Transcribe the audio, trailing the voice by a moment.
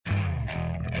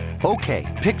Okay,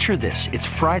 picture this. It's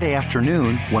Friday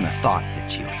afternoon when a thought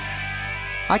hits you.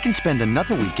 I can spend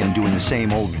another weekend doing the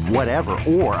same old whatever,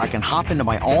 or I can hop into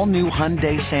my all-new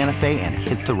Hyundai Santa Fe and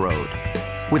hit the road.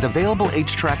 With available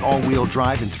H-Track all-wheel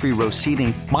drive and 3-row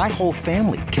seating, my whole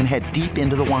family can head deep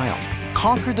into the wild.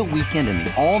 Conquer the weekend in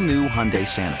the all-new Hyundai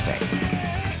Santa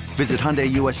Fe. Visit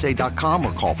HyundaiUSA.com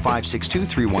or call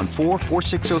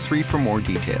 562-314-4603 for more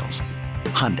details.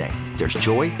 Hyundai, there's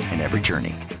joy in every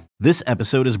journey. This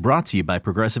episode is brought to you by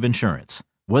Progressive Insurance.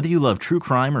 Whether you love true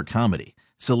crime or comedy,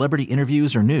 celebrity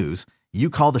interviews or news, you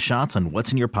call the shots on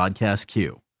what's in your podcast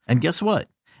queue. And guess what?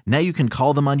 Now you can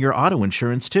call them on your auto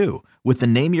insurance too with the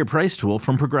Name Your Price tool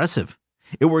from Progressive.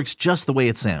 It works just the way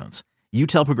it sounds. You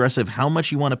tell Progressive how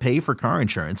much you want to pay for car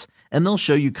insurance, and they'll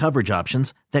show you coverage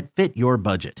options that fit your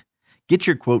budget. Get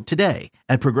your quote today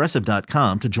at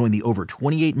Progressive.com to join the over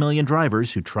 28 million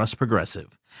drivers who trust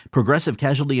Progressive. Progressive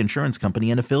Casualty Insurance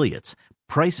Company and Affiliates.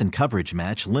 Price and coverage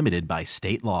match limited by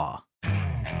state law.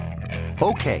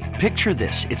 Okay, picture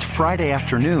this. It's Friday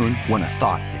afternoon when a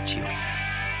thought hits you.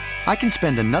 I can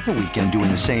spend another weekend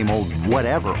doing the same old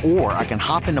whatever, or I can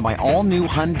hop into my all-new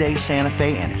Hyundai Santa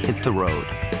Fe and hit the road.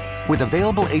 With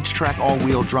available H-Track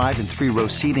all-wheel drive and 3-row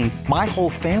seating, my whole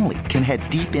family can head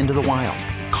deep into the wild.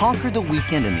 Conquer the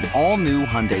weekend in the all-new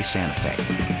Hyundai Santa Fe.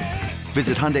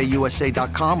 Visit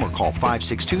HyundaiUSA.com or call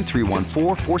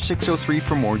 562-314-4603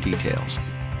 for more details.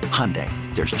 Hyundai,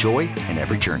 there's joy in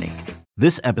every journey.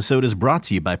 This episode is brought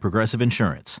to you by Progressive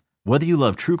Insurance. Whether you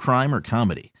love true crime or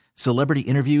comedy, celebrity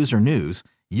interviews or news,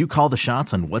 you call the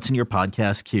shots on what's in your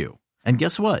podcast queue. And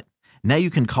guess what? Now you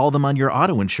can call them on your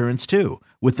auto insurance too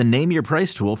with the Name Your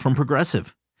Price tool from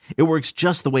Progressive. It works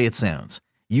just the way it sounds.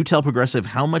 You tell Progressive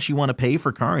how much you want to pay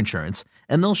for car insurance,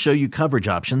 and they'll show you coverage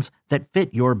options that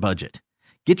fit your budget.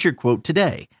 Get your quote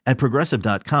today at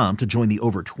Progressive.com to join the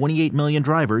over 28 million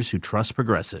drivers who trust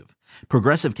Progressive.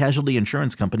 Progressive Casualty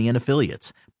Insurance Company and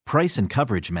Affiliates. Price and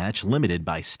coverage match limited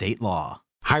by state law.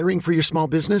 Hiring for your small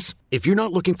business? If you're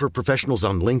not looking for professionals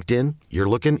on LinkedIn, you're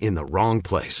looking in the wrong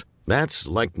place. That's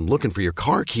like looking for your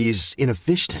car keys in a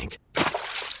fish tank.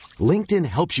 LinkedIn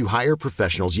helps you hire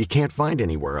professionals you can't find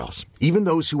anywhere else, even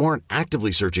those who aren't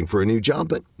actively searching for a new job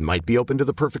but might be open to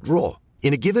the perfect role.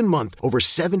 In a given month, over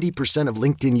 70% of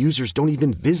LinkedIn users don't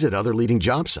even visit other leading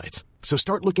job sites. So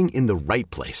start looking in the right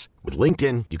place. With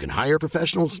LinkedIn, you can hire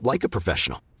professionals like a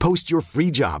professional. Post your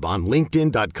free job on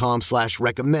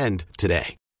linkedin.com/recommend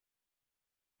today.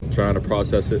 I'm trying to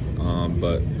process it,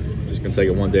 but just gonna take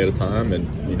it one day at a time, and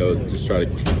just try to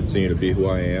continue to be who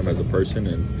I am as a person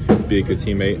and be a good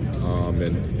teammate,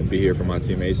 and be here for my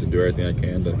teammates and do everything I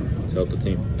can to help the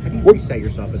team. How do you reset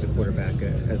yourself as a quarterback,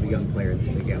 as a young player in this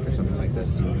league after something like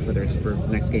this, whether it's for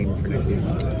next game or for next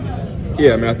season?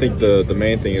 Yeah, I mean, I think the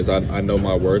main thing is I know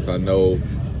my worth. I know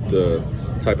the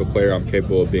type of player I'm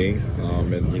capable of being,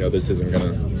 and this isn't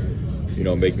gonna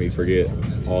make me forget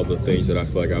all the things that I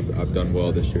feel like I've done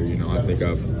well this year. I think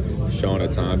I've shown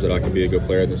at times that I can be a good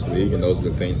player in this league, and those are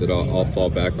the things that I'll fall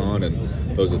back on, and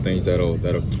those are the things that'll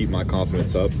keep my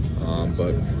confidence up.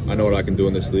 But I know what I can do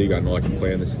in this league. I know I can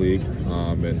play in this league,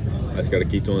 and I just got to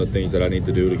keep doing the things that I need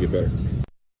to do to get better.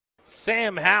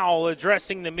 Sam Howell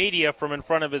addressing the media from in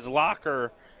front of his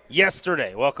locker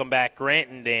yesterday. Welcome back, Grant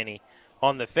and Danny,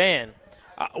 on The Fan.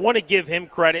 I want to give him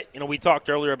credit. We talked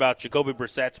earlier about Jacoby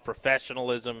Brissett's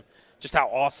professionalism, just how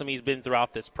awesome he's been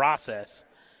throughout this process,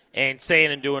 and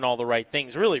saying and doing all the right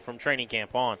things, really, from training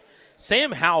camp on.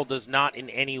 Sam Howell does not in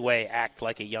any way act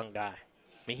like a young guy.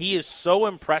 I mean, he is so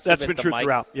impressive. That's been true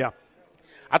throughout, yeah.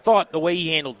 I thought the way he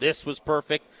handled this was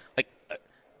perfect.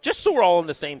 Just so we're all on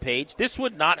the same page, this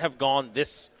would not have gone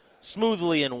this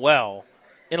smoothly and well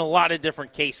in a lot of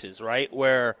different cases, right,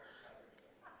 where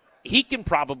he can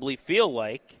probably feel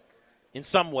like, in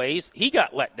some ways, he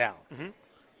got let down. Mm-hmm.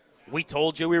 We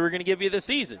told you we were going to give you the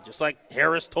season, just like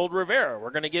Harris told Rivera,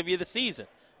 we're going to give you the season.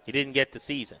 He didn't get the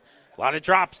season. A lot of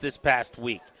drops this past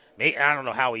week. I don't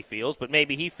know how he feels, but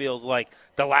maybe he feels like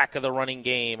the lack of the running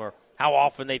game or how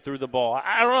often they threw the ball.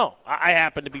 I don't know. I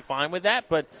happen to be fine with that,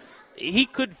 but he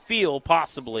could feel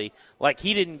possibly like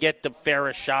he didn't get the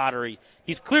fairest shot, or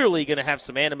he's clearly going to have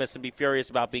some animus and be furious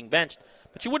about being benched.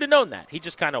 But you would have known that. He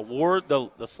just kind of wore the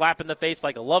slap in the face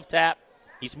like a love tap.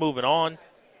 He's moving on.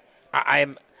 I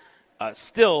am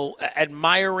still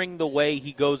admiring the way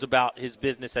he goes about his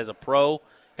business as a pro,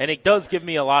 and it does give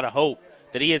me a lot of hope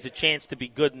that he has a chance to be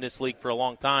good in this league for a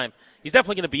long time. He's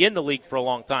definitely going to be in the league for a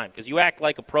long time because you act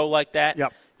like a pro like that,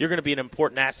 yep, you're going to be an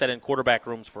important asset in quarterback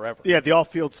rooms forever. Yeah, the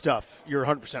off-field stuff, you're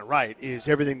 100% right, is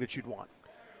everything that you'd want.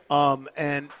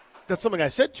 And that's something I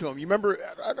said to him. I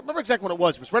remember exactly when it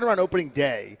was. It was right around opening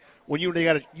day when you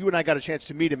and I got a chance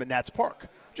to meet him in Nats Park.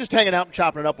 just hanging out and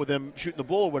chopping it up with him, shooting the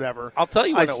bull or whatever. I'll tell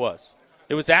you when it was.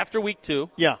 It was after week 2.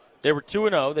 Yeah. They were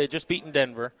 2-0. They had just beaten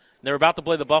Denver. And they were about to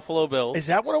play the Buffalo Bills. Is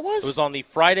that what it was? It was on the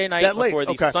Friday night before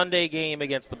the Okay. Sunday game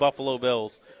against the Buffalo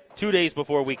Bills, 2 days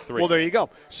before week 3. Well, there you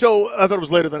go. So I thought it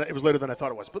was later than I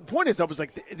thought it was. But the point is, I was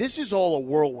like, this is all a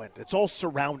whirlwind. It's all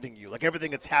surrounding you, like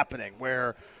everything that's happening,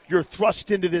 where you're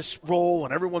thrust into this role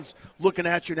and everyone's looking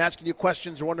at you and asking you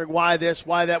questions or wondering why this,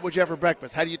 why that, what'd you have for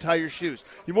breakfast? How do you tie your shoes?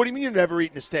 What do you mean you've never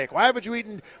eaten a steak? Why haven't you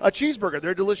eaten a cheeseburger?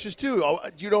 They're delicious too. Oh,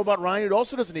 do you know about Ryan, who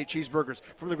also doesn't eat cheeseburgers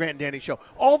from the Grant and Danny show?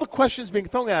 All the questions being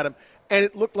thrown at him, and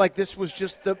it looked like this was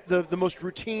just the most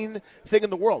routine thing in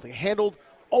the world. He handled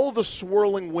all the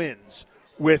swirling winds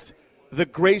with the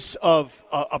grace of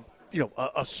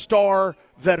a star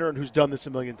veteran who's done this a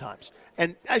million times.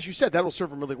 And as you said, that'll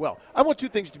serve him really well. I want two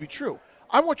things to be true.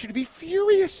 I want you to be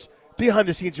furious behind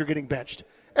the scenes you're getting benched.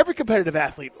 Every competitive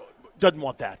athlete doesn't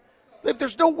want that.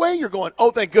 There's no way you're going, oh,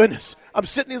 thank goodness, I'm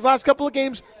sitting these last couple of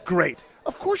games. Great.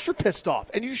 Of course you're pissed off,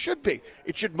 and you should be.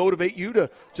 It should motivate you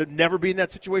to never be in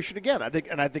that situation again. I think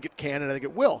it can, and I think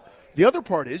it will. The other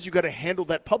part is you got to handle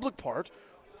that public part,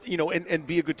 and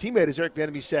be a good teammate, as Eric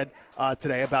Bieniemy said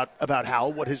today about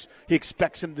Howell, what he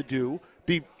expects him to do,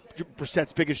 be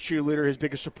Brissett's biggest cheerleader, his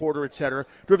biggest supporter, et cetera,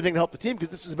 do everything to help the team, because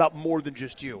this is about more than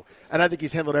just you. And I think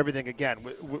he's handled everything, again,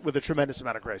 with a tremendous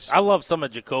amount of grace. I love some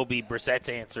of Jacoby Brissett's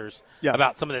answers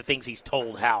about some of the things he's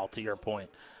told Hal, to your point.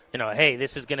 Hey,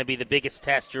 this is going to be the biggest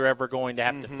test you're ever going to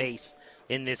have to face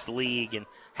in this league, and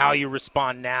how you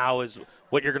respond now is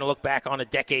what you're going to look back on a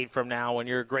decade from now when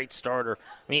you're a great starter.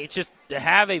 I mean, it's just to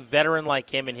have a veteran like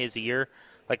him in his ear,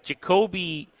 like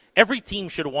Jacoby, every team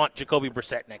should want Jacoby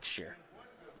Brissett next year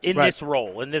in this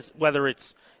role, whether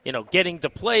it's, getting to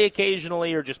play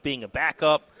occasionally or just being a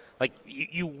backup. Like,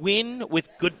 you win with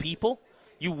good people.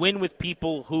 You win with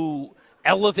people who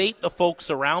elevate the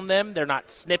folks around them. They're not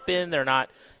snipping. They're not,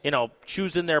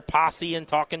 choosing their posse and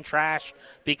talking trash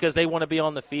because they want to be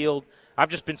on the field. I've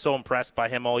just been so impressed by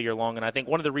him all year long, and I think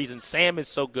one of the reasons Sam is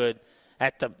so good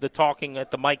at the talking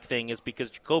at the mic thing is because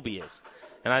Jacoby is.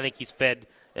 And I think he's fed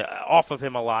off of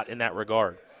him a lot in that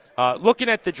regard. Looking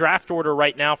at the draft order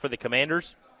right now for the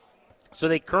Commanders, so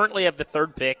they currently have the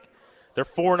 3rd pick. They're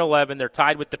 4-11. They're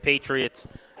tied with the Patriots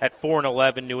at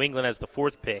 4-11. New England has the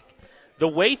 4th pick. The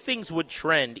way things would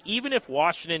trend, even if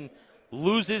Washington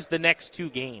loses the next 2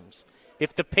 games,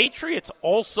 if the Patriots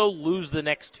also lose the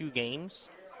next 2 games,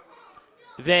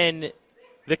 then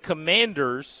the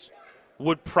Commanders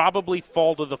would probably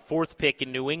fall to the 4th pick,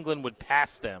 and New England would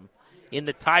pass them in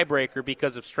the tiebreaker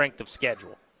because of strength of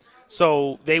schedule.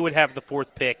 So they would have the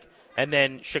 4th pick, and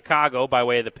then Chicago by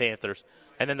way of the Panthers,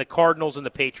 and then the Cardinals and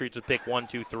the Patriots would pick 1,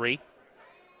 2, 3.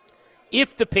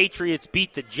 If the Patriots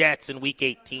beat the Jets in Week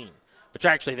 18, which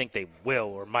I actually think they will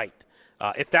or might,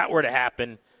 if that were to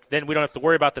happen, then we don't have to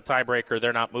worry about the tiebreaker.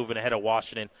 They're not moving ahead of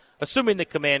Washington, assuming the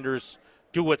Commanders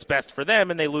do what's best for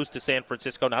them and they lose to San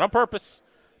Francisco, not on purpose,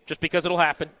 just because it'll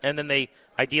happen, and then they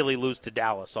ideally lose to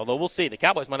Dallas. Although we'll see. The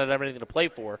Cowboys might not have anything to play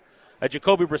for. A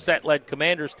Jacoby Brissett-led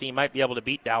Commanders team might be able to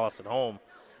beat Dallas at home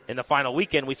in the final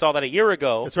weekend. We saw that a year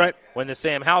ago. That's right. When the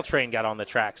Sam Howell train got on the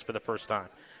tracks for the first time.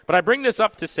 But I bring this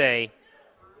up to say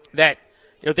that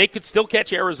they could still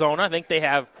catch Arizona. I think they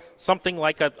have something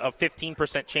like a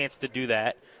 15% chance to do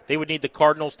that. They would need the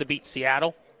Cardinals to beat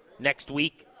Seattle next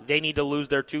week. They need to lose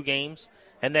their 2 games,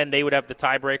 and then they would have the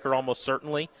tiebreaker almost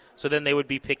certainly. So then they would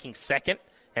be picking 2nd,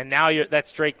 and now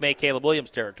that's Drake May, Caleb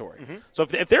Williams territory. So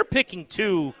if they're picking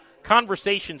 2,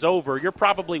 conversation's over. You're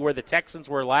probably where the Texans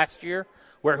were last year,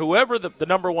 where whoever the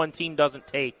number 1 team doesn't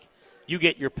take, you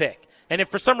get your pick. And if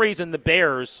for some reason the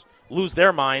Bears lose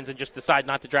their minds and just decide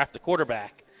not to draft a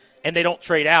quarterback, and they don't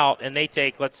trade out and they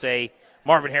take, let's say,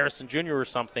 Marvin Harrison Jr. or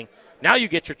something, now you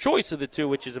get your choice of the 2,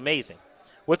 which is amazing.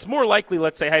 What's more likely,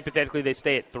 let's say hypothetically they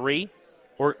stay at 3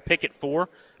 or pick at 4,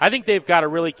 I think they've got to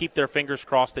really keep their fingers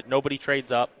crossed that nobody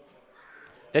trades up,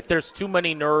 that there's too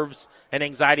many nerves and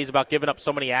anxieties about giving up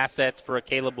so many assets for a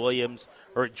Caleb Williams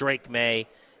or a Drake May,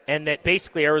 and that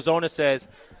basically Arizona says,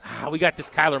 we got this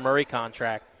Kyler Murray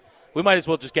contract. We might as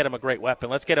well just get him a great weapon.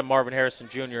 Let's get him Marvin Harrison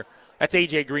Jr. That's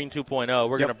A.J. Green 2.0.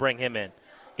 We're going to bring him in.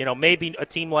 Maybe a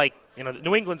team like,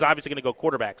 New England's obviously going to go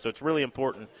quarterback, so it's really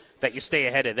important that you stay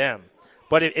ahead of them.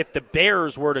 But if the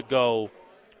Bears were to go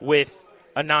with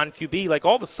a non-QB, like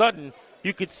all of a sudden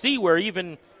you could see where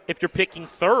even if you're picking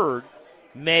 3rd,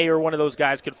 May or one of those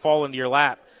guys could fall into your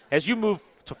lap. As you move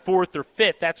to 4th or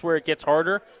 5th, that's where it gets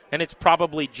harder, and it's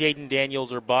probably Jaden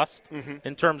Daniels or bust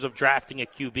in terms of drafting a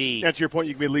QB. That's your point.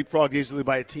 You can be leapfrogged easily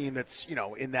by a team that's,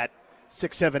 in that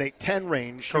 6, 7, 8, 10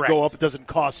 range. Correct. You go up, it doesn't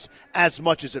cost as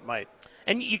much as it might.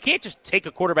 And you can't just take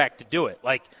a quarterback to do it.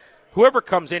 Like, whoever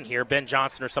comes in here, Ben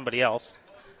Johnson or somebody else,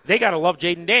 they got to love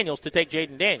Jaden Daniels to take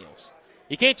Jaden Daniels.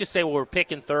 You can't just say, well, we're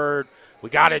picking third. We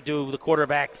got to do the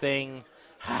quarterback thing.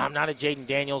 I'm not a Jaden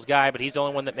Daniels guy, but he's the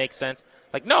only one that makes sense.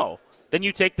 Like, no. Then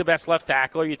you take the best left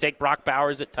tackle, or you take Brock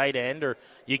Bowers at tight end, or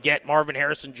you get Marvin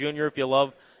Harrison Jr. if you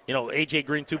love, A.J.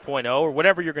 Green 2.0 or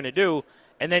whatever you're going to do,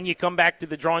 and then you come back to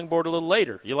the drawing board a little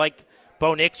later. You like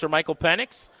Bo Nix or Michael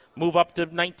Penix, move up to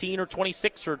 19 or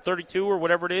 26 or 32 or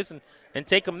whatever it is and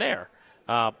take them there.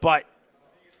 But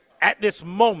at this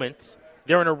moment,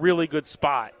 they're in a really good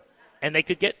spot, and they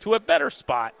could get to a better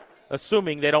spot,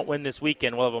 assuming they don't win this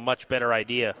weekend. We'll have a much better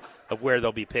idea of where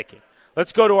they'll be picking.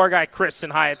 Let's go to our guy Chris in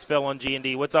Hyattsville on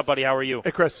G&D. What's up, buddy? How are you?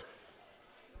 Hey, Chris.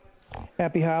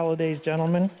 Happy holidays,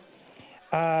 gentlemen.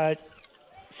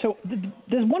 So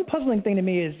there's one puzzling thing to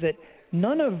me is that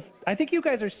I think you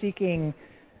guys are seeking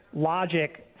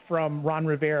logic from Ron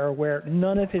Rivera where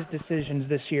none of his decisions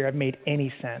this year have made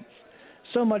any sense.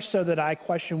 So much so that I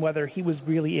question whether he was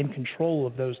really in control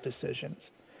of those decisions.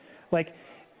 Like,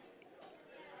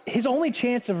 his only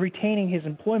chance of retaining his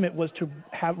employment was to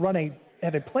have a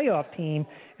playoff team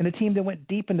and a team that went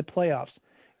deep into playoffs.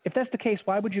 If that's the case,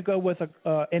 why would you go with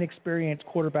an inexperienced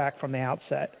quarterback from the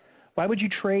outset? Why would you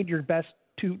trade your best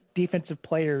two defensive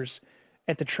players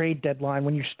at the trade deadline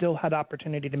when you still had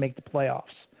opportunity to make the playoffs?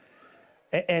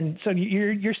 And so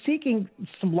you're seeking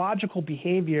some logical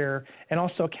behavior and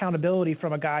also accountability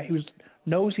from a guy who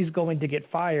knows he's going to get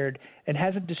fired and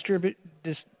hasn't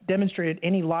demonstrated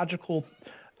any logical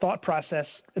thought process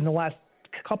in the last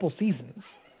couple seasons.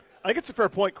 I think it's a fair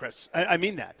point, Chris. I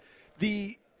mean that.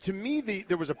 To me,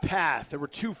 there was a path. There were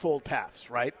twofold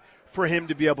paths, right, for him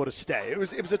to be able to stay. It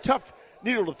was a tough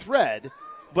needle to thread,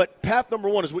 but path number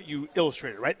one is what you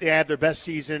illustrated, right? They had their best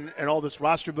season and all this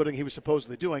roster building he was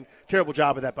supposedly doing. Terrible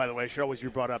job of that, by the way. Should always be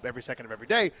brought up every second of every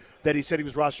day that he said he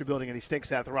was roster building and he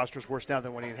stinks at. The roster's worse now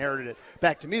than when he inherited it.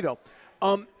 Back to me, though,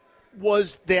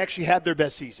 was they actually had their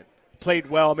best season.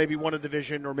 Played well, maybe won a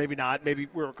division or maybe not. Maybe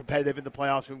we were competitive in the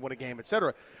playoffs and won a game, et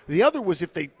cetera. The other was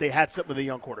if they had something with a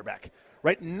young quarterback,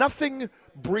 right? Nothing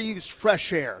breathes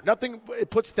fresh air. Nothing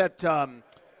it puts that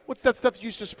what's that stuff you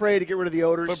used to spray to get rid of the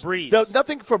odors? Febreze.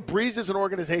 Nothing Febreze as an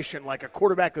organization like a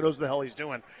quarterback that knows what the hell he's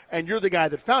doing, and you're the guy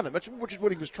that found him, which is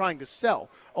what he was trying to sell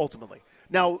ultimately.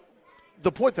 Now,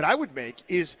 the point that I would make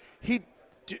is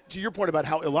to your point about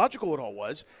how illogical it all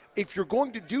was, if you're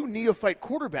going to do neophyte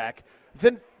quarterback,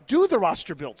 then do the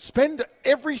roster build. Spend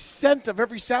every cent of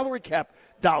every salary cap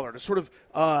dollar to sort of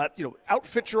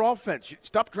outfit your offense.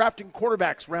 Stop drafting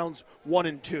quarterbacks rounds 1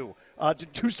 and 2. To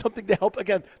do something to help,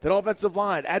 again, that offensive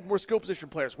line, add more skill position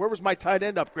players. Where was my tight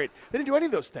end upgrade? They didn't do any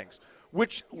of those things,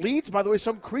 which leads, by the way,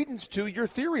 some credence to your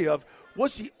theory of,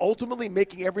 was he ultimately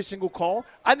making every single call?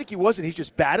 I think he wasn't. He's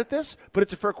just bad at this, but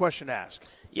it's a fair question to ask.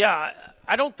 Yeah,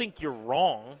 I don't think you're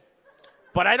wrong,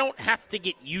 but I don't have to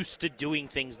get used to doing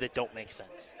things that don't make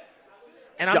sense.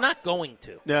 And I'm not going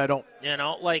to. Yeah, I don't.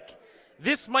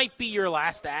 This might be your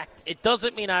last act. It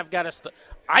doesn't mean I've got to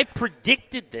I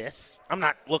predicted this. I'm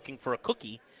not looking for a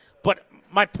cookie. But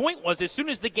my point was, as soon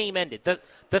as the game ended,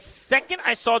 the second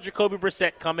I saw Jacoby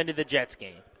Brissett come into the Jets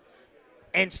game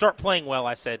and start playing well,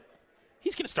 I said,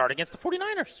 he's going to start against the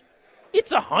 49ers.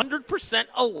 It's 100%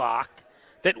 a lock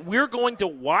that we're going to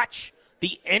watch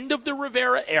the end of the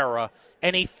Rivera era,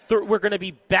 and we're going to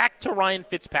be back to Ryan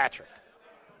Fitzpatrick.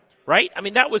 Right? I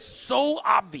mean, that was so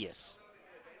obvious.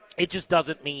 It just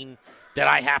doesn't mean that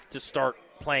I have to start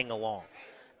playing along.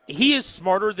 He is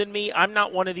smarter than me. I'm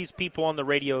not one of these people on the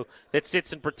radio that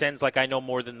sits and pretends like I know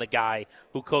more than the guy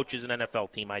who coaches an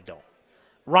NFL team. I don't.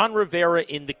 Ron Rivera,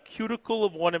 in the cuticle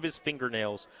of one of his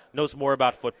fingernails, knows more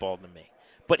about football than me.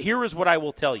 But here is what I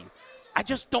will tell you. I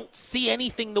just don't see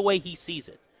anything the way he sees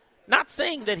it. Not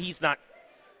saying that he's not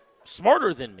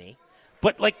smarter than me.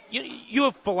 But, you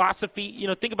have philosophy.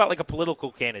 Think about, a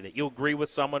political candidate. You agree with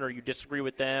someone or you disagree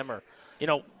with them or,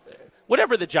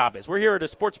 whatever the job is. We're here at a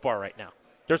sports bar right now.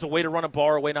 There's a way to run a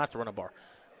bar, a way not to run a bar.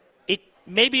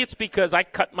 Maybe it's because I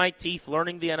cut my teeth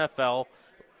learning the NFL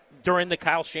during the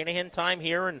Kyle Shanahan time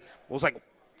here and was,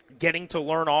 getting to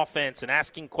learn offense and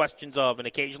asking questions of and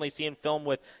occasionally seeing film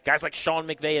with guys like Sean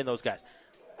McVay and those guys.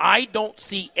 I don't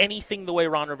see anything the way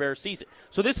Ron Rivera sees it.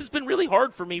 So this has been really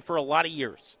hard for me for a lot of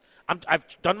years. I've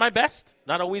done my best.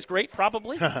 Not always great,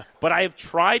 probably. But I have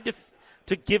tried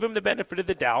to give him the benefit of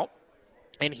the doubt.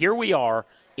 And here we are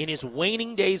in his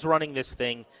waning days running this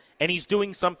thing, and he's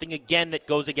doing something again that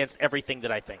goes against everything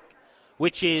that I think,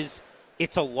 which is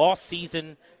it's a lost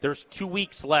season. There's 2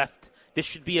 weeks left. This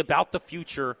should be about the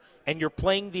future, and you're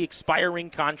playing the expiring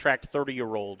contract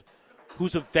 30-year-old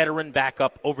who's a veteran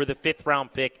backup over the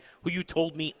 5th-round pick, who you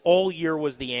told me all year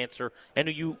was the answer and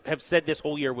who you have said this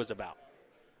whole year was about.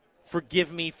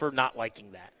 Forgive me for not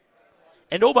liking that.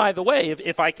 And, oh, by the way,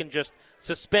 if I can just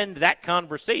suspend that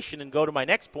conversation and go to my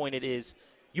next point, it is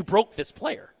you broke this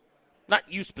player. Not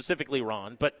you specifically,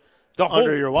 Ron, but the whole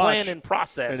plan and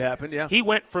process. It happened, yeah. He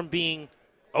went from being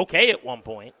okay at one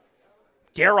point,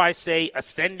 dare I say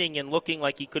ascending and looking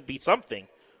like he could be something,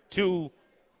 to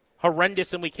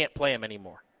horrendous and we can't play him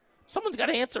anymore. Someone's got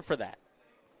to answer for that.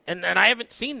 And I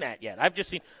haven't seen that yet. I've just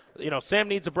seen, Sam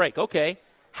needs a break. Okay,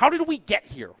 how did we get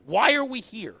here? Why are we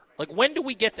here? Like, when do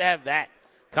we get to have that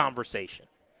conversation?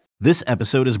 This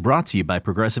episode is brought to you by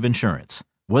Progressive Insurance.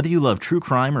 Whether you love true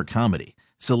crime or comedy,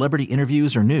 celebrity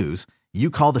interviews or news, you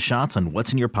call the shots on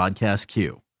what's in your podcast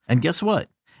queue. And guess what?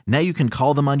 Now you can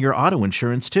call them on your auto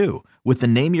insurance too with the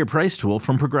Name Your Price tool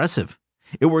from Progressive.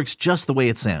 It works just the way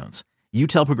it sounds. You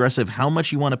tell Progressive how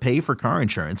much you want to pay for car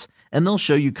insurance, and they'll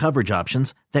show you coverage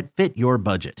options that fit your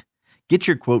budget. Get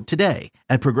your quote today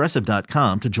at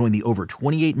Progressive.com to join the over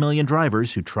 28 million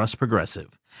drivers who trust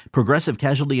Progressive. Progressive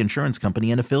Casualty Insurance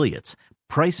Company and Affiliates.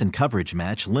 Price and coverage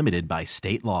match limited by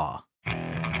state law.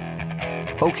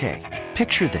 Okay,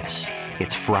 picture this.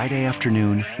 It's Friday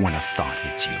afternoon when a thought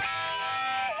hits you.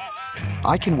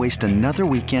 I can waste another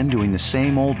weekend doing the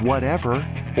same old whatever,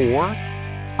 or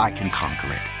I can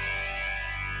conquer it.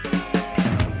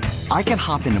 I can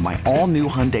hop into my all-new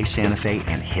Hyundai Santa Fe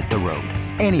and hit the road.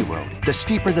 Any road. The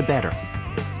steeper, the better.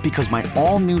 Because my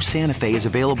all-new Santa Fe is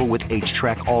available with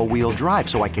H-Track all-wheel drive,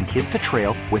 so I can hit the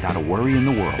trail without a worry in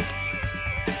the world.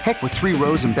 Heck, with 3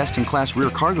 rows and best-in-class rear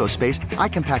cargo space, I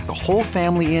can pack the whole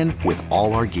family in with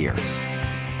all our gear.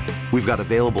 We've got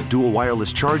available dual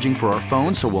wireless charging for our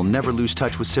phones, so we'll never lose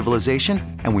touch with civilization,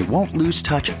 and we won't lose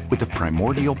touch with the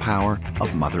primordial power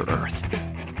of Mother Earth.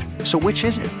 So which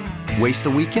is it? Waste the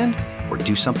weekend or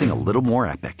do something a little more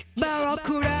epic?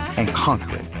 And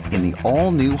conquer it in the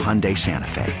all-new Hyundai Santa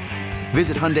Fe.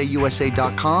 Visit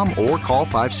HyundaiUSA.com or call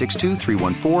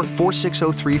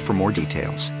 562-314-4603 for more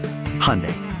details.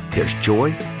 Hyundai, there's joy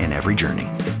in every journey.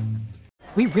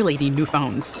 We really need new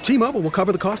phones. T-Mobile will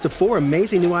cover the cost of 4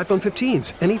 amazing new iPhone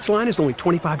 15s, and each line is only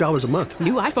 $25 a month.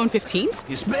 New iPhone 15s?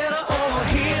 It's better over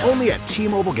here. Only at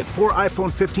T-Mobile, get 4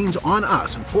 iPhone 15s on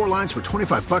us and 4 lines for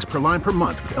 $25 per line per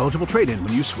month with eligible trade-in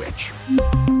when you switch.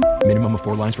 Minimum of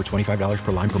 4 lines for $25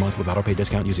 per line per month with autopay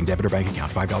discount using debit or bank account.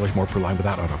 $5 more per line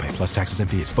without autopay, plus taxes and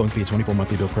fees. Phone fee at 24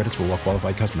 monthly bill credits for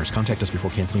well-qualified customers. Contact us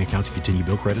before canceling account to continue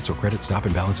bill credits or credit stop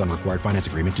and balance on required finance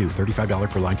agreement due. $35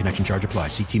 per line connection charge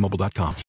applies. See T-Mobile.com.